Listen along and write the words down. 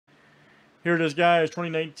Here it is, guys.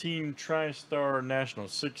 2019 TriStar National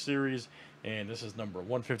 6 Series. And this is number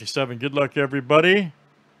 157. Good luck, everybody.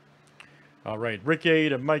 All right, Rick A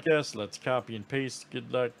to Mike S. Let's copy and paste.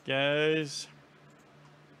 Good luck, guys.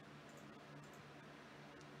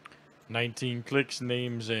 19 clicks,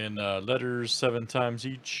 names and letters 7 times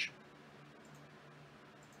each.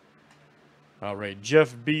 All right,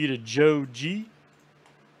 Jeff B to Joe G.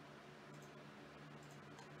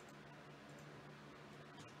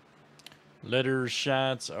 Letter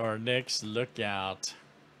shots are next. Look out.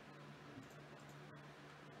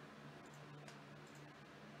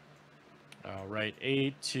 All right, A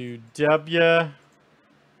to W.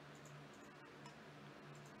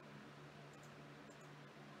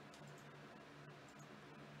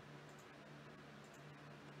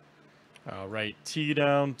 All right, T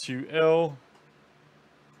down to L.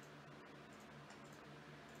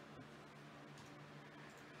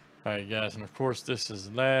 All right, guys, and of course this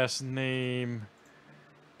is last name.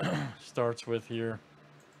 Starts with here.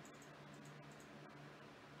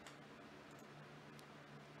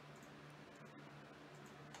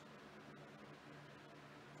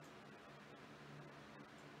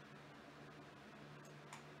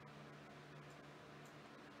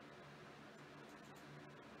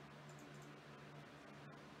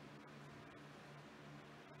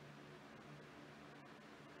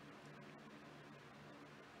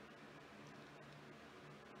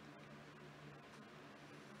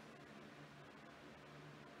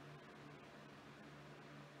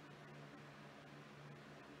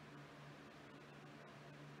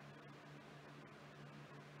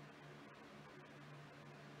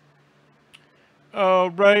 All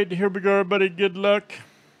right, here we go, everybody. Good luck.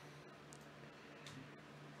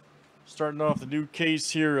 Starting off the new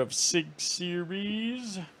case here of SIG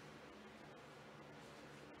Series.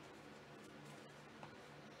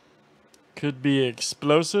 Could be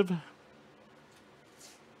explosive.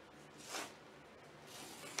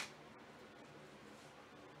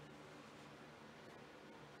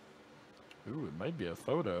 Ooh, it might be a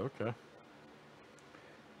photo. Okay.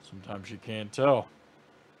 Sometimes you can't tell.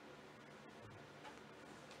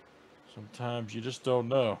 Sometimes you just don't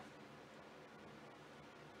know.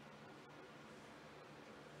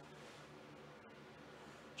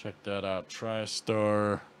 Check that out.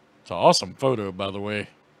 TriStar. It's an awesome photo, by the way.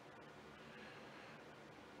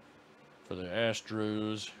 For the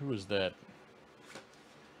Astros. Who is that?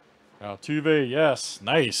 Altuve. Yes.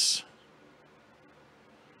 Nice.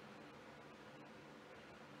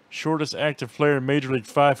 Shortest active player in Major League,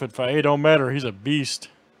 5'5". It don't matter. He's a beast.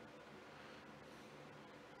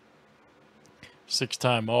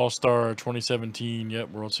 6-time All-Star, 2017.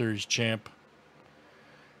 Yep, World Series champ.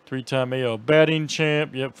 3-time AL batting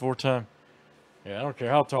champ. Yep, 4-time. Yeah, I don't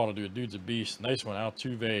care how tall the dude. Dude's a beast. Nice one,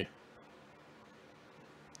 Altuve.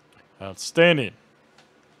 Outstanding.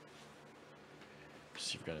 Let's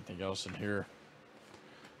see if we got anything else in here.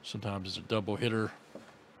 Sometimes it's a double hitter.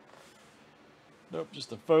 Nope,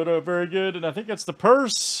 just a photo. Very good. And I think that's the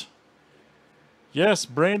purse. Yes,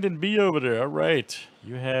 Brandon B over there. All right.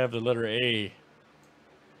 You have the letter A.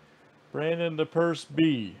 Brandon, the purse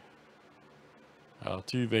B.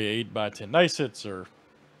 Altuve, 8x10. Nice hit, sir.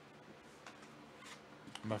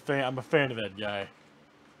 I'm a fan of that guy.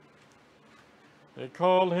 They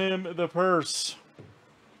call him the purse.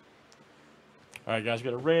 All right, guys,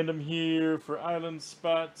 got a random here for island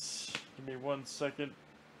spots. Give me 1 second.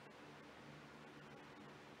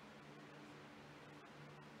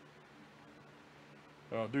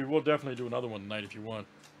 Oh, dude, we'll definitely do another one tonight if you want.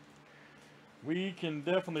 We can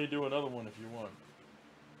definitely do another one if you want.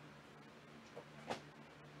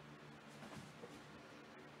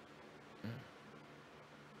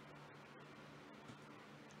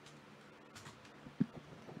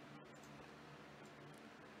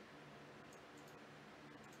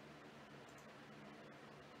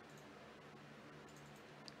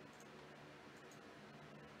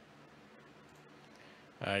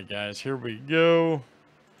 All right, guys, here we go.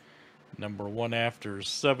 Number 1 after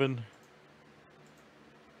 7.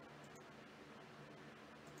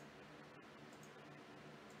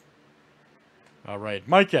 All right,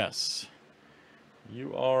 Mike S.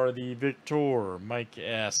 You are the victor, Mike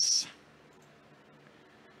S.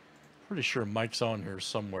 Pretty sure Mike's on here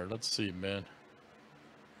somewhere. Let's see, man.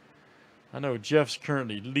 I know Jeff's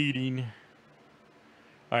currently leading.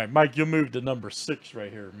 All right, Mike, you'll move to number 6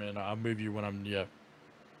 right here, man. I'll move you when I'm, yeah.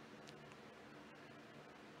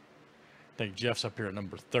 I think Jeff's up here at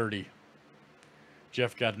number 30.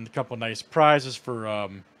 Jeff got a couple nice prizes for,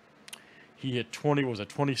 he hit 20, was it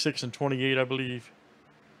 26 and 28, I believe?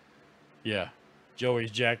 Yeah. Joey's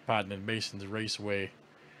Jackpot and then Mason's Raceway.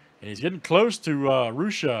 And he's getting close to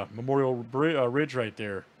Russia Memorial Ridge right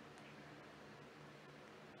there.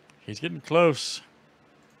 He's getting close.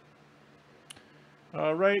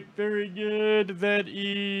 All right, very good. That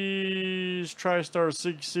is TriStar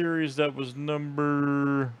 6 Series. That was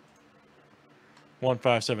number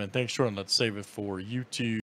 157. Thanks, Jordan. Let's save it for YouTube.